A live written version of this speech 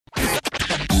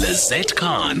Lizette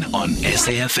Khan on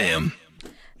SAFM.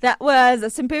 That was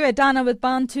Simpiwe Dana with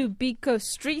Bantu Biko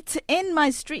Street, in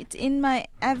my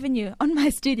avenue, on my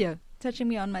studio. Touching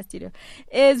me on my studio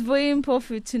is Vuyi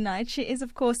Mpofu tonight. She is,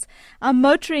 of course, a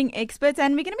motoring expert,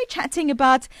 and we're going to be chatting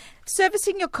about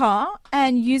servicing your car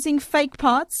and using fake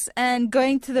parts and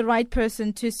going to the right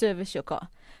person to service your car.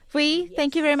 Vuyi,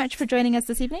 Thank you very much for joining us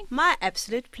this evening. My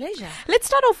absolute pleasure. Let's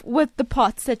start off with the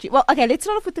parts that let's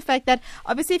start off with the fact that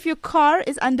obviously if your car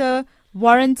is under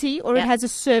warranty or it has a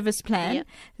service plan,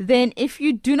 then if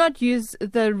you do not use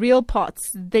the real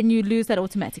parts, then you lose that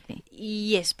automatically.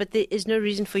 Yes, but there is no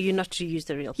reason for you not to use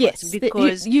the real parts. Yes,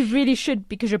 because you really should,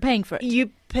 because you're paying for it.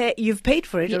 You've paid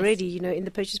for it already, in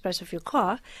the purchase price of your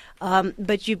car,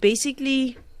 but you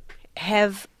basically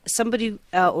have somebody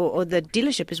or the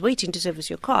dealership is waiting to service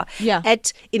your car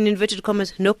at, in inverted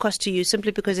commas, no cost to you,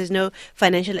 simply because there's no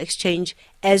financial exchange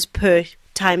as per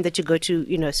time that you go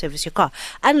to, service your car.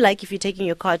 Unlike if you're taking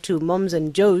your car to Mom's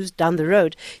and Joe's down the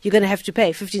road, you're going to have to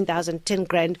pay 15,000, 10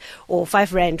 grand or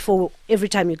 5 rand for every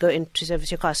time you go in to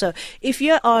service your car. So if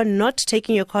you are not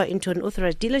taking your car into an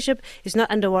authorized dealership, it's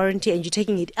not under warranty, and you're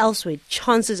taking it elsewhere,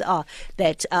 chances are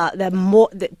that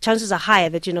the chances are higher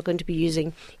that you're not going to be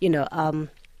using,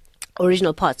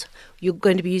 original parts. You're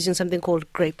going to be using something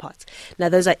called grey parts. Now,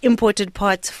 those are imported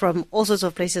parts from all sorts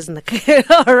of places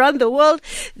around the world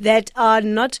that are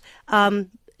not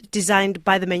designed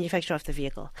by the manufacturer of the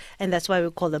vehicle. And that's why we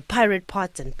call them pirate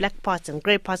parts and black parts and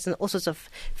grey parts and all sorts of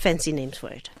fancy names for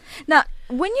it. Now,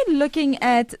 when you're looking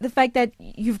at the fact that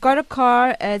you've got a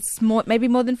car, it's maybe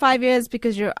more than 5 years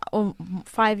because you're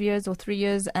 5 years or 3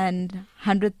 years and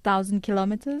 100,000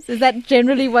 kilometers. Is that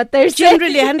generally what they're saying?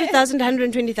 Generally 100,000,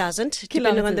 120,000,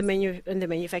 depending on the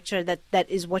manufacturer. That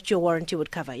is what your warranty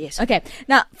would cover. Yes. Okay.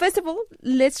 Now, first of all,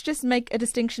 let's just make a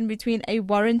distinction between a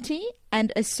warranty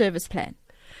and a service plan.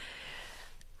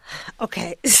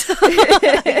 Okay, so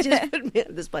just put me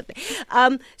on the spot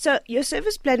there. So your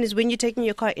service plan is when you're taking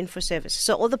your car in for service.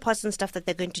 So all the parts and stuff that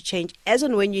they're going to change as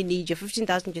and when you need, your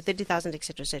 15,000, your 30,000,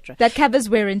 etc., etc. That covers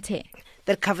wear and tear.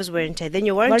 That covers wear and tear. Then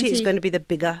your warranty is going to be the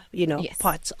bigger,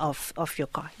 parts of your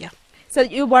car. Yeah. So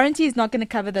your warranty is not going to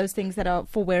cover those things that are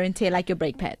for wear and tear, like your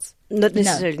brake pads. Not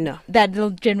necessarily, no.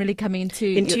 That'll generally come into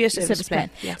your service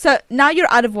plan. Yeah. So now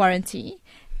you're out of warranty.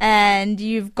 And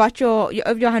you've got you're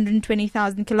over your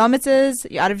 120,000 kilometers,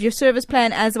 you're out of your service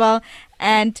plan as well.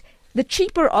 And the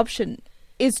cheaper option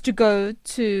is to go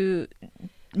to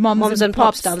Moms and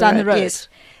Pops down the road. Yes.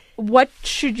 What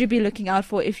should you be looking out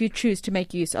for if you choose to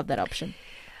make use of that option?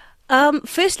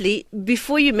 Firstly,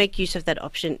 before you make use of that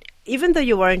option, even though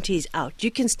your warranty is out,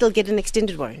 you can still get an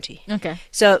extended warranty. Okay.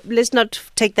 So let's not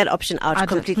take that option out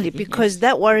completely, because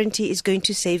that warranty is going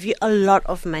to save you a lot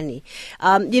of money.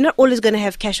 You're not always going to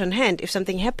have cash on hand if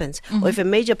something happens or if a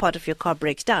major part of your car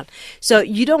breaks down. So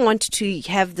you don't want to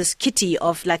have this kitty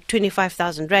of like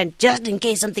 25,000 rand just in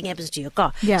case something happens to your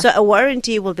car. Yeah. So a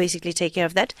warranty will basically take care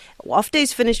of that. After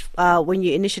it's finished, when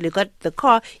you initially got the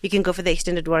car, you can go for the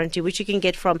extended warranty, which you can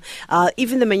get from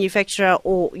even the manufacturer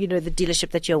or, the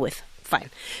dealership that you're with. Fine.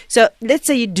 So let's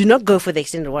say you do not go for the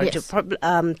extended warranty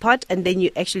part, and then you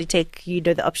actually take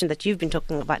the option that you've been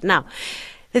talking about now.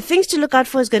 The things to look out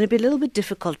for is going to be a little bit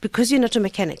difficult because you're not a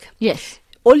mechanic. Yes.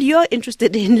 All you're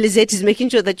interested in, Lizette, is making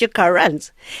sure that your car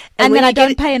runs. And then I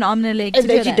don't pay an arm and a leg to do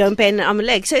that. And that you don't pay an arm and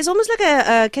a leg. So it's almost like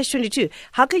a catch-22.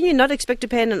 How can you not expect to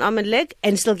pay an arm and leg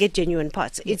and still get genuine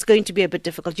parts? It's going to be a bit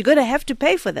difficult. You're going to have to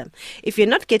pay for them. If you're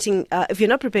not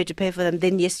prepared to pay for them,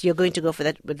 then yes, you're going to go for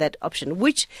that option,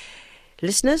 which,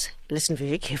 listeners, listen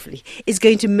very carefully, is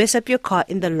going to mess up your car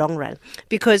in the long run,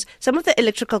 because some of the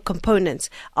electrical components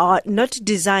are not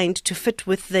designed to fit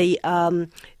with the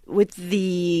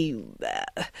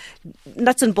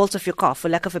nuts and bolts of your car, for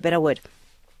lack of a better word.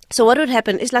 So what would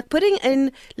happen is like putting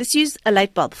in, let's use a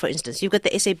light bulb, for instance. You've got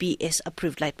the SABS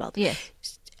approved light bulb. Yes.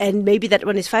 And maybe that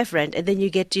one is 5 rand, and then you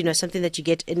get, something that you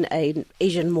get in an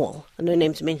Asian mall, no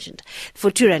names mentioned, for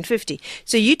 2.50 rand.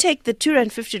 So you take the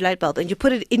 2.50 rand light bulb and you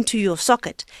put it into your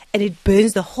socket, and it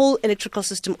burns the whole electrical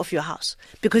system of your house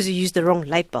because you used the wrong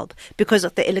light bulb, because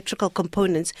of the electrical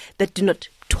components that do not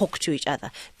talk to each other.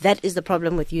 That is the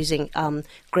problem with using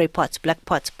grey parts, black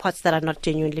parts, parts that are not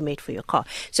genuinely made for your car.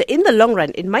 So in the long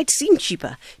run, it might seem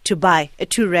cheaper to buy a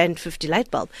 2.50 rand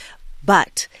light bulb,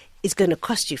 but it's going to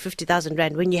cost you 50,000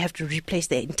 rand when you have to replace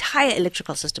the entire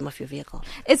electrical system of your vehicle.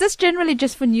 Is this generally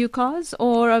just for new cars,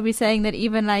 or are we saying that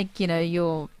even like,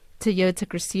 your Toyota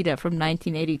Cressida from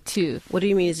 1982? What do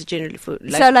you mean is it generally for?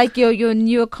 So like your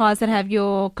newer cars that have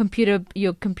your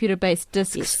computer-based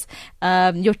discs,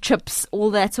 yes. Your chips, all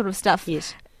that sort of stuff.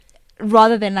 Yes.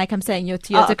 rather than, like I'm saying, your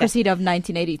Toyota Cressida of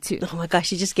 1982. Oh my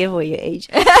gosh, you just gave away your age.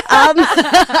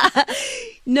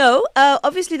 No,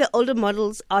 obviously the older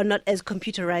models are not as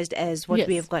computerized as what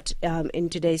we have got in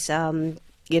today's in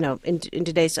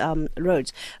today's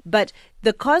roads. But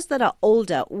the cars that are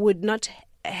older would not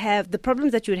have the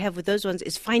problems that you would have with those ones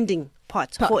is finding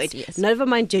parts for it. Yes. Never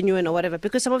mind genuine or whatever,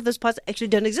 because some of those parts actually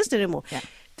don't exist anymore. Yeah.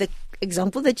 The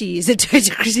example that you use, a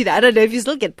Toyota Cressida, I don't know if you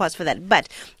still get parts for that. But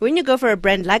when you go for a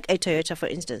brand like a Toyota, for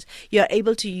instance, you're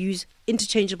able to use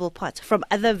interchangeable parts from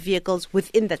other vehicles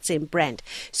within that same brand.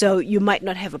 So you might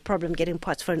not have a problem getting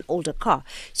parts for an older car.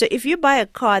 So if you buy a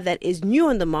car that is new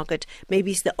on the market,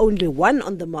 maybe it's the only one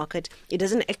on the market, it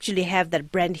doesn't actually have that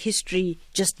brand history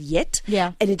just yet.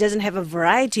 Yeah. And it doesn't have a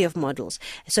variety of models.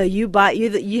 So you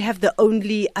have the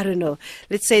only, I don't know,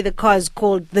 let's say the car is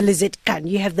called the Lizette Gun.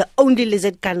 You have the only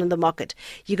Lizette Gun on the market.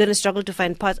 You're going to struggle to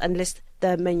find parts unless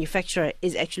the manufacturer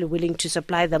is actually willing to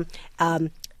supply them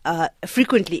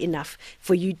frequently enough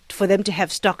for them to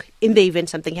have stock in the event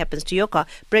something happens to your car,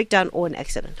 breakdown or an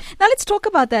accident. Now let's talk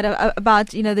about that, about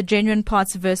the genuine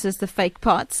parts versus the fake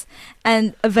parts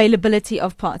and availability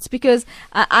of parts, because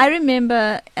I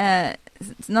remember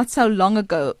not so long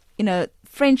ago,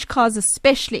 French cars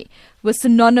especially were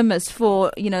synonymous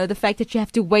for the fact that you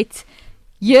have to wait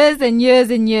years and years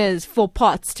and years for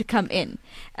parts to come in.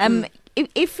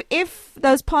 If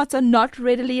those parts are not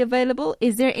readily available,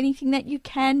 is there anything that you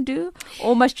can do,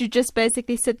 or must you just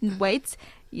basically sit and wait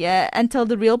until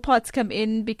the real parts come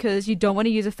in, because you don't want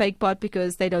to use a fake part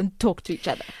because they don't talk to each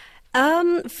other?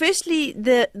 Firstly,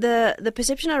 the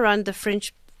perception around the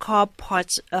French car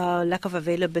parts lack of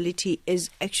availability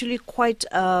is actually quite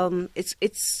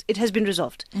it has been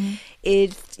resolved.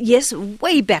 Yes,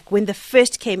 way back when they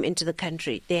first came into the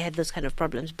country, they had those kind of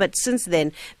problems, but since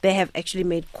then they have actually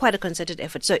made quite a concerted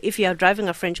effort. So if you are driving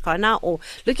a French car now or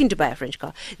looking to buy a French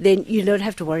car, then you don't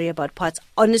have to worry about parts.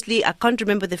 Honestly, I can't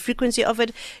remember the frequency of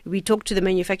it. We talk to the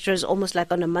manufacturers almost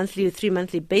like on a monthly or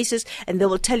 3-monthly basis, and they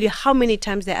will tell you how many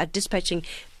times they are dispatching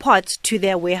parts to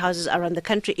their warehouses around the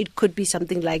country. It could be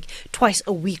something like twice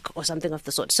a week or something of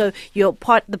the sort. So the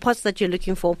parts that you're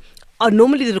looking for are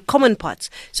normally the common parts.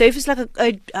 So if it's like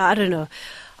I don't know,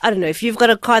 if you've got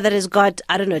a car that has got,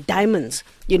 diamonds,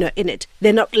 in it,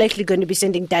 they're not likely going to be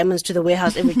sending diamonds to the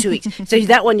warehouse every 2 weeks. So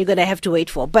that one you're going to have to wait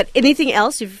for. But anything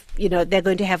else, they're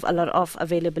going to have a lot of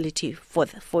availability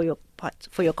for your parts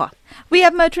for your car. We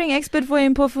have motoring expert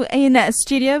Vuyi Mpofu in the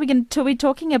studio. We're going to be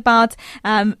talking about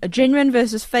genuine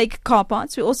versus fake car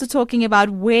parts. We're also talking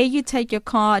about where you take your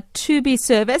car to be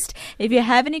serviced. If you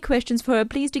have any questions for her,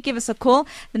 please do give us a call.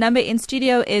 The number in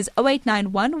studio is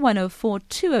 0891 104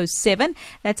 207.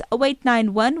 That's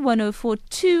 0891 104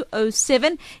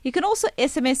 207. You can also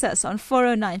SMS us on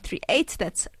 40938.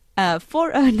 That's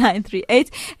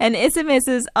 40938, and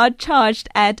SMSs are charged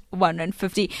at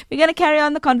 150. We're going to carry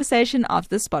on the conversation after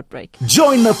the spot break.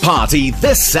 Join the party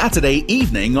this Saturday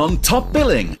evening on Top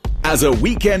Billing, as a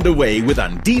weekend away with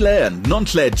Andile and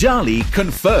Nontle Jali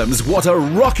confirms what a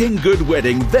rocking good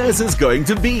wedding theirs is going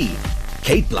to be.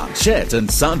 Kate Blanchett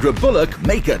and Sandra Bullock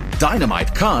make a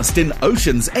dynamite cast in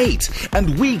Ocean's 8,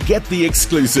 and we get the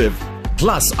exclusive.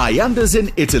 Plus, Ayanda's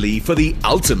in Italy for the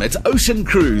ultimate ocean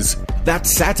cruise. That's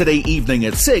Saturday evening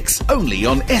at 6, only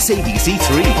on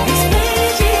SABC3.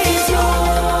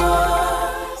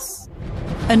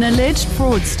 An alleged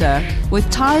fraudster with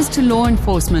ties to law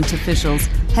enforcement officials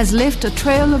has left a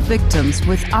trail of victims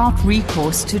without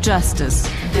recourse to justice.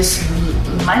 This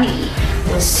money,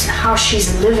 this how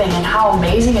she's living and how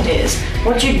amazing it is.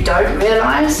 What you don't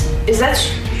realize is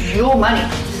that's your money.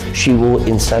 She will,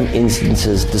 in some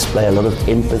instances, display a lot of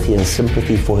empathy and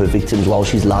sympathy for her victims while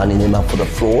she's lining them up for the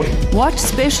fraud. Watch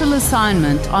Special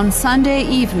Assignment on Sunday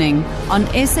evening on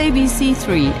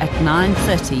SABC3 at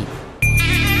 9:30.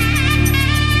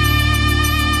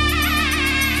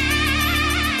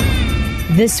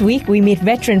 This week, we meet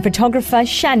veteran photographer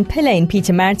Shan Pillay in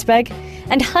Pietermaritzburg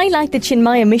and highlight the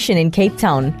Chinmaya mission in Cape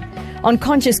Town. On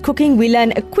Conscious Cooking, we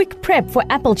learn a quick prep for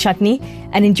apple chutney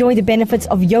and enjoy the benefits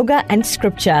of yoga and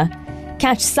scripture.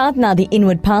 Catch Sadhna, the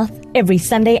Inward Path, every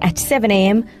Sunday at 7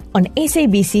 a.m. on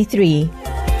SABC3.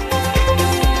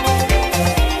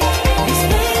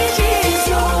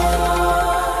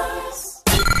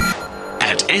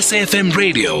 At SAFM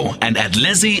Radio and at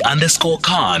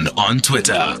Leslie_Khan on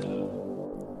Twitter.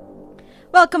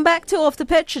 Welcome back to Off the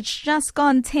Pitch. It's just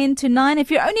gone 10 to 9. If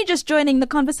you're only just joining the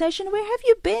conversation, where have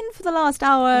you been for the last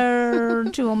hour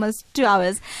to almost 2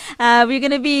 hours? We're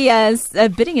going to be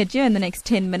bidding at you in the next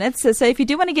 10 minutes. So if you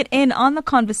do want to get in on the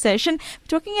conversation,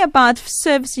 we're talking about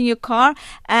servicing your car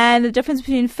and the difference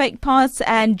between fake parts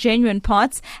and genuine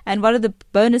parts, and what are the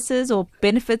bonuses or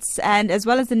benefits, and as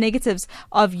well as the negatives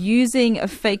of using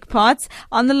fake parts.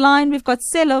 On the line, we've got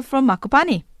Selo from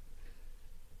Makopane.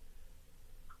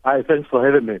 Hi, thanks for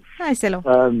having me. Hi, Selo.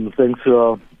 Thanks.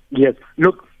 Yes.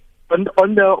 Look, on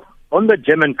the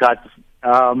German cards,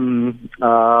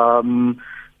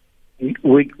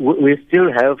 we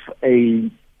still have a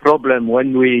problem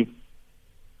when we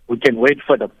can wait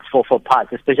for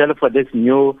parts, especially for this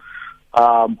new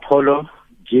Polo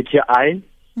GTI.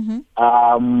 Mm-hmm.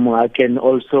 I can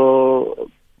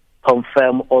also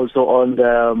confirm also on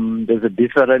there's a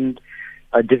different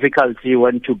difficulty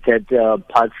when to get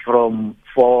parts for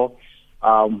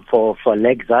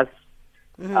Lexus,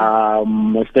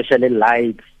 especially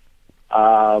lights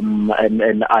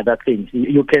and other things.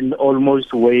 You can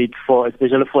almost wait for,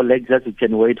 especially for Lexus, you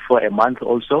can wait for a month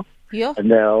also. Yeah.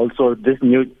 And also this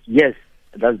new, yes,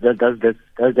 that's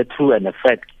the true and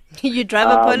effect. You drive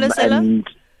a Polo, Sela?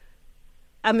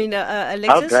 I mean, a Lexus?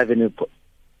 I'm driving a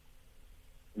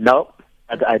No,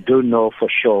 I do know for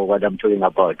sure what I'm talking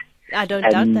about. I don't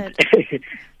doubt that.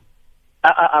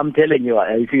 I'm telling you,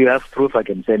 if you have proof, I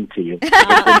can send to you. Like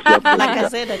I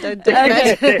said, I don't do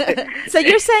that. So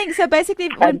you're saying, so basically,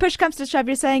 when push comes to shove,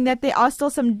 you're saying that there are still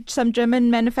some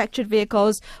German manufactured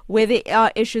vehicles where there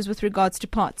are issues with regards to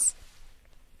parts.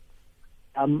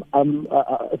 Sorry,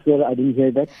 I didn't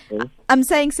hear that. Sorry. I'm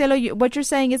saying, Selo, what you're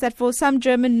saying is that for some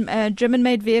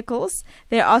German-made vehicles,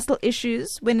 there are still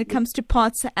issues when it comes to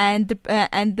parts and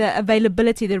the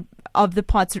availability of the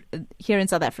parts here in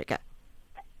South Africa.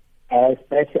 Yes,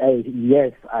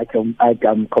 I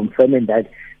am confirming that,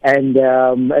 and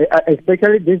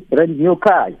especially these brand new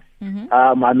cars. Mm-hmm.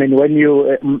 I mean, when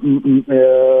you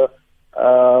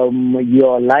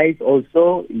your lights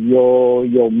also,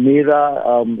 your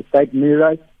mirror, side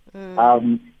mirrors,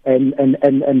 and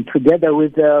together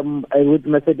with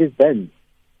Mercedes Benz,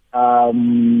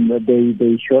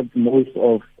 they shot most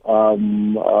of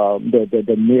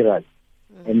the mirrors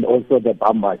and also the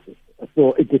bumpers.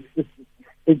 So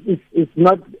it's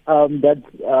not that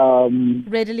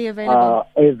readily available.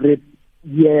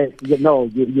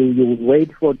 You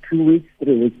wait for 2 weeks,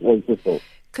 3 weeks also.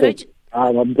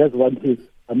 I just want to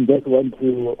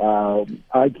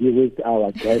argue with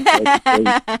our guest.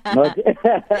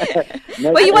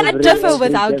 Well, you want to differ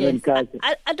with our guest.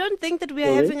 I don't think that we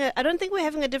are I don't think we're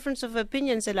having a difference of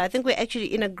opinion, Sela. I think we're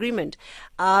actually in agreement.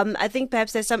 I think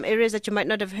perhaps there's some areas that you might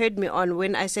not have heard me on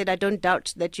when I said I don't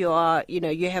doubt that you are,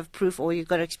 you have proof or you've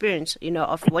got experience,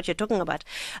 of what you're talking about.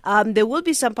 There will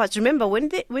be some parts. Remember, when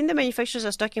the manufacturers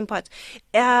are stocking parts,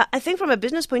 I think from a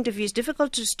business point of view, it's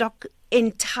difficult to stock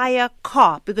entire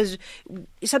car because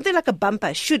something like a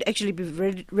bumper should actually be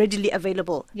readily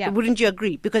available. Yeah. Wouldn't you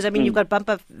agree? Because, you've got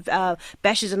bumper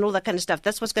bashes and all that kind of stuff.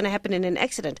 That's what's going to happen in an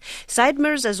accident. Side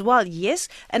mirrors as well, yes.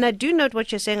 And I do note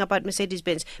what you're saying about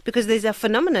Mercedes-Benz because there's a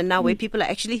phenomenon now where people are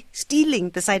actually stealing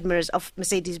the side mirrors of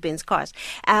Mercedes-Benz cars.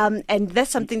 And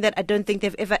that's something that I don't think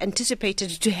they've ever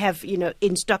anticipated to have,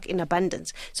 in stock in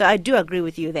abundance. So I do agree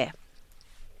with you there.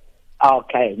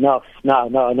 Okay, no,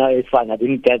 it's fine. I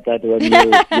didn't get that when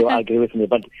you agree with me,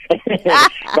 but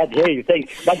hey,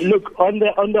 thanks. But look, on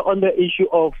the issue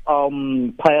of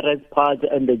pirate parts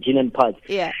and the genuine parts,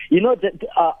 yeah, that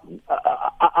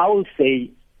I will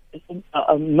say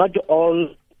not all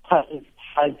pirate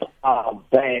parts are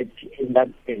bad in that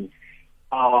sense.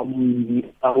 I will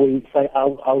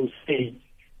say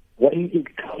when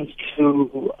it comes to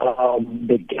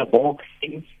the gearbox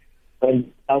things. Okay,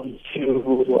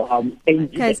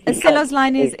 Selo's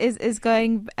line is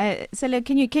going. Selo,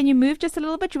 can you move just a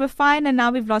little bit? You were fine, and now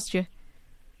we've lost you.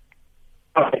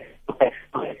 Okay,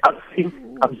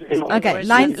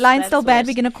 line's still bad.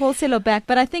 We're going to call Selo back,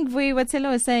 but I think what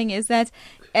Selo is saying is that,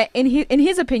 in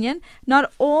his opinion,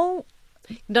 not all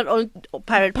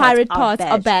pirate parts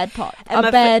are bad parts.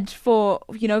 Are bad for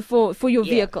your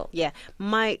vehicle. Yeah,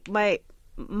 my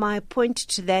point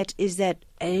to that is that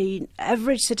an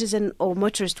average citizen or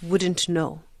motorist wouldn't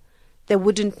know. They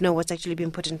wouldn't know what's actually being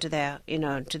put into their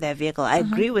vehicle. I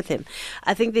agree with him.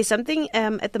 I think there's something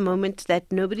at the moment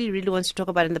that nobody really wants to talk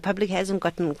about, and the public hasn't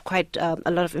gotten quite a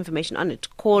lot of information on it,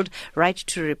 called Right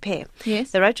to Repair.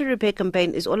 Yes. The Right to Repair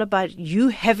campaign is all about you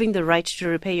having the right to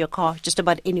repair your car just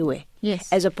about anywhere Yes.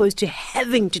 as opposed to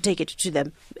having to take it to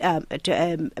them, to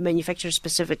a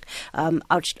manufacturer-specific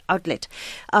outlet.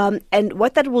 And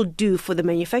what that will do for the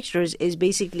manufacturers is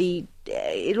basically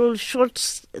it will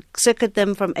short-circuit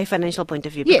them from a financial point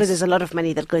of view, because there's a lot of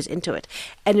money that goes into it.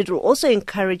 And it will also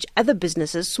encourage other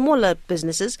businesses, smaller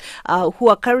businesses, who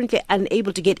are currently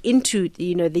unable to get into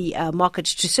the market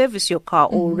to service your car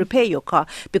or repair your car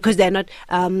because they're not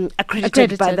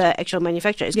accredited by the actual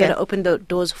manufacturer. It's going to open the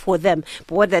doors for them.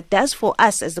 But what that does for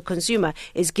us as the consumer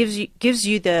is gives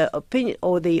you the opinion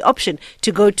or the option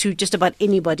to go to just about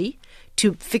anybody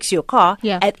to fix your car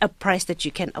at a price that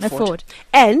you can afford.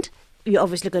 And you're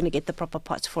obviously going to get the proper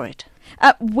parts for it.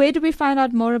 Where do we find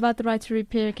out more about the Right to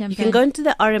Repair campaign? You can go into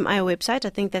the RMI website.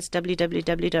 I think that's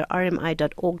www.rmi.org.za,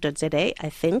 I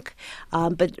think.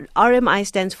 But RMI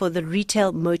stands for the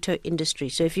Retail Motor Industry.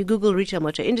 So if you Google Retail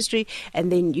Motor Industry,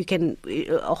 and then you can,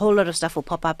 a whole lot of stuff will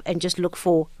pop up, and just look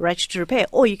for Right to Repair.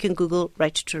 Or you can Google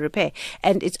Right to Repair.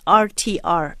 And it's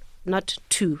RTR, not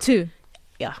two.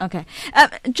 Yeah. Okay.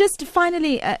 Just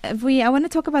finally, Vuyi, I want to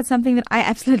talk about something that I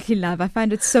absolutely love. I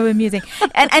find it so amusing,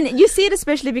 and you see it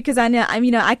especially because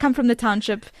I come from the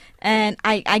township, and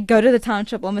I go to the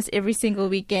township almost every single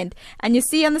weekend. And you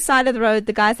see on the side of the road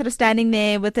the guys that are standing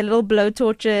there with the little blow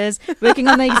torches, working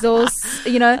on the exhausts.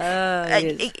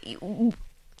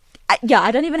 Yeah,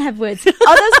 I don't even have words.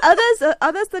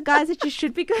 Are those the guys that you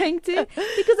should be going to?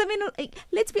 Because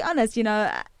let's be honest.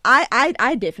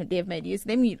 I definitely have made use of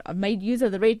them. I've made use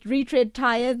of the retread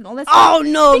tires and all that stuff. Oh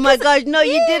no, my gosh, no,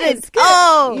 you didn't.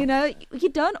 Oh, you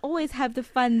don't always have the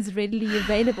funds readily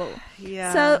available.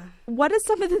 Yeah. So, what are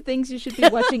some of the things you should be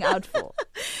watching out for?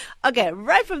 Okay,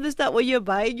 right from the start when you're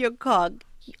buying your car,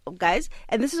 guys,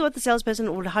 and this is what the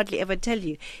salesperson would hardly ever tell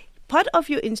you. Part of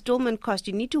your installment cost,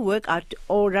 you need to work out,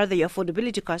 or rather your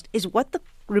affordability cost, is what the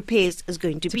repairs is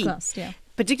going to be. Cost, yeah.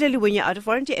 Particularly when you're out of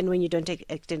warranty and when you don't take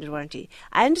extended warranty.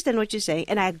 I understand what you're saying,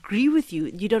 and I agree with you.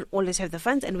 You don't always have the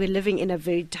funds, and we're living in a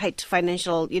very tight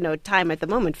financial, time at the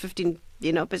moment. 15%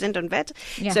 on VAT.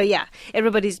 Yeah. So yeah,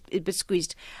 everybody's a bit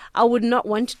squeezed. I would not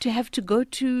want to have to go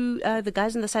to the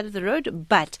guys on the side of the road,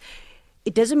 but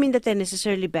it doesn't mean that they're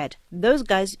necessarily bad. Those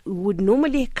guys would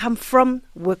normally come from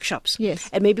workshops,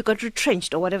 and maybe got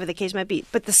retrenched or whatever the case might be.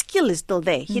 But the skill is still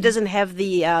there. He doesn't have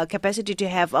the capacity to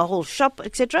have a whole shop,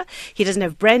 etc. He doesn't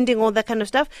have branding, all that kind of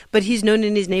stuff. But he's known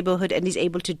in his neighborhood, and he's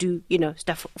able to do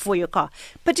stuff for your car.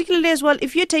 Particularly as well,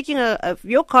 if you're taking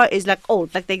your car is like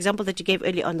old, like the example that you gave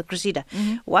earlier on the Cressida.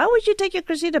 Why would you take your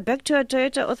Cressida back to a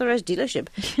Toyota authorized dealership,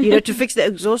 to fix the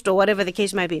exhaust or whatever the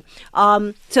case might be?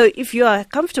 So if you are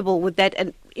comfortable with that,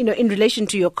 and in relation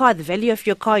to your car, the value of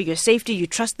your car, your safety, you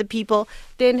trust the people,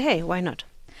 then hey, why not?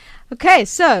 Okay,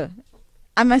 so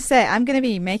I must say I'm going to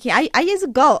be making. I use a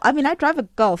Golf. I drive a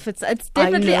Golf. It's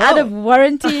definitely out of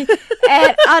warranty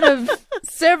and out of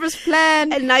service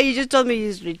plan. And now you just told me you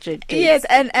use retread. Yes,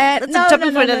 and that's a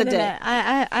topic for another day.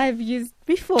 I've used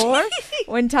before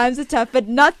when times are tough, but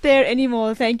not there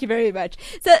anymore. Thank you very much.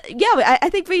 So yeah, I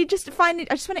think we just find it.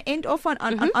 I just want to end off on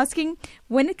asking,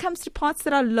 when it comes to parts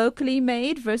that are locally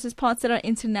made versus parts that are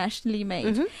internationally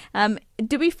made.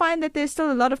 Do we find that there's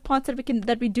still a lot of parts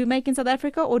that we do make in South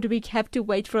Africa, or do we have to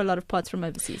wait for a lot of parts from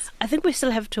overseas? I think we still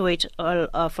have to wait for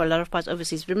a lot of parts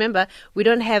overseas. Remember, we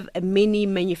don't have many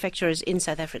manufacturers in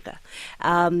South Africa,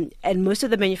 and most of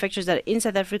the manufacturers that are in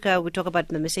South Africa, we talk about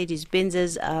the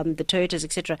Mercedes-Benzes, the Toyotas,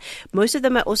 etc. Most of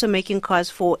them are also making cars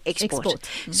for export.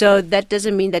 So that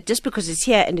doesn't mean that just because it's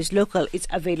here and it's local, it's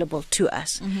available to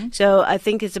us. So I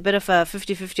think it's a bit of a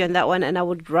 50-50 on that one, and I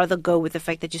would rather go with the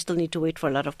fact that you still need to wait for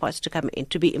a lot of parts to come in,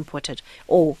 to be imported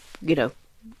or,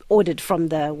 ordered from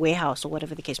the warehouse or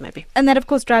whatever the case might be. And that, of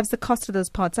course, drives the cost of those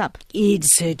parts up. It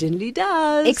certainly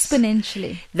does.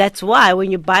 Exponentially. That's why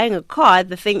when you're buying a car,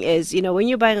 the thing is, when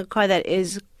you're buying a car that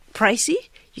is pricey,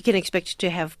 you can expect to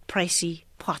have pricey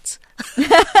parts.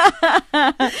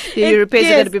 Your repairs are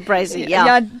going to be pricey.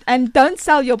 Yeah, and don't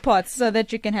sell your parts so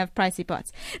that you can have pricey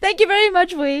parts. Thank you very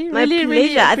much, Vuyi. My pleasure.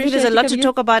 Really I think there's a lot to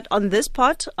talk about on this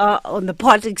part,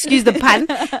 excuse the pun,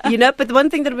 but the one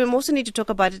thing that we also need to talk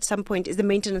about at some point is the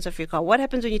maintenance of your car. What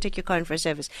happens when you take your car in for a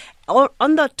service? Or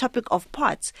on the topic of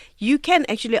parts, you can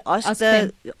actually ask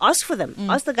for them.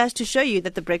 Ask the guys to show you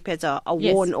that the brake pads are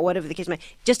worn or whatever the case might be,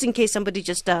 just in case somebody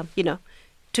just,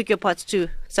 took your parts to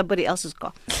somebody else's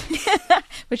car.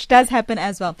 Which does happen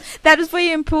as well. That was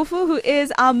Vuyi Mpofu, who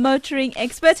is our motoring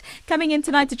expert, coming in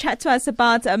tonight to chat to us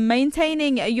about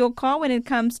maintaining your car when it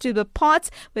comes to the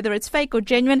parts, whether it's fake or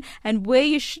genuine, and where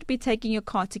you should be taking your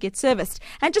car to get serviced.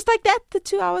 And just like that, the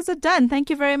 2 hours are done. Thank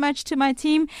you very much to my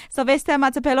team. Sylvester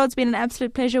Matapelo, it's been an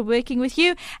absolute pleasure working with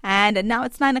you. And now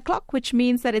it's 9 o'clock, which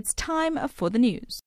means that it's time for the news.